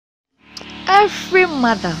Every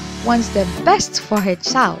mother wants the best for her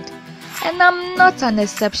child, and I'm not an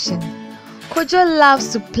exception. Kojo loves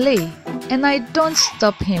to play, and I don't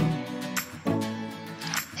stop him.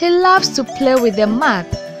 He loves to play with the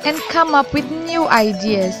math and come up with new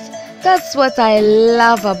ideas. That's what I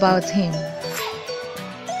love about him.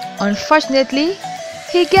 Unfortunately,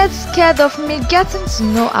 he gets scared of me getting to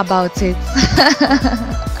know about it.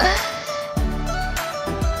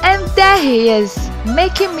 And there he is,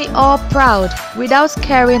 making me all proud without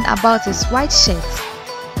caring about his white shirt.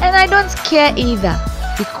 And I don't care either,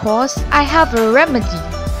 because I have a remedy.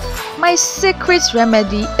 My secret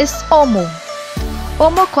remedy is Omo.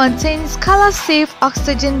 Omo contains color-safe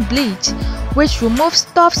oxygen bleach, which removes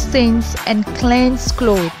stuff stains and cleans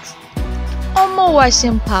clothes. Omo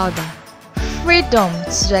washing powder. Freedom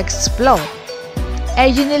to explore.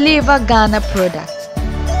 A Unilever Ghana product.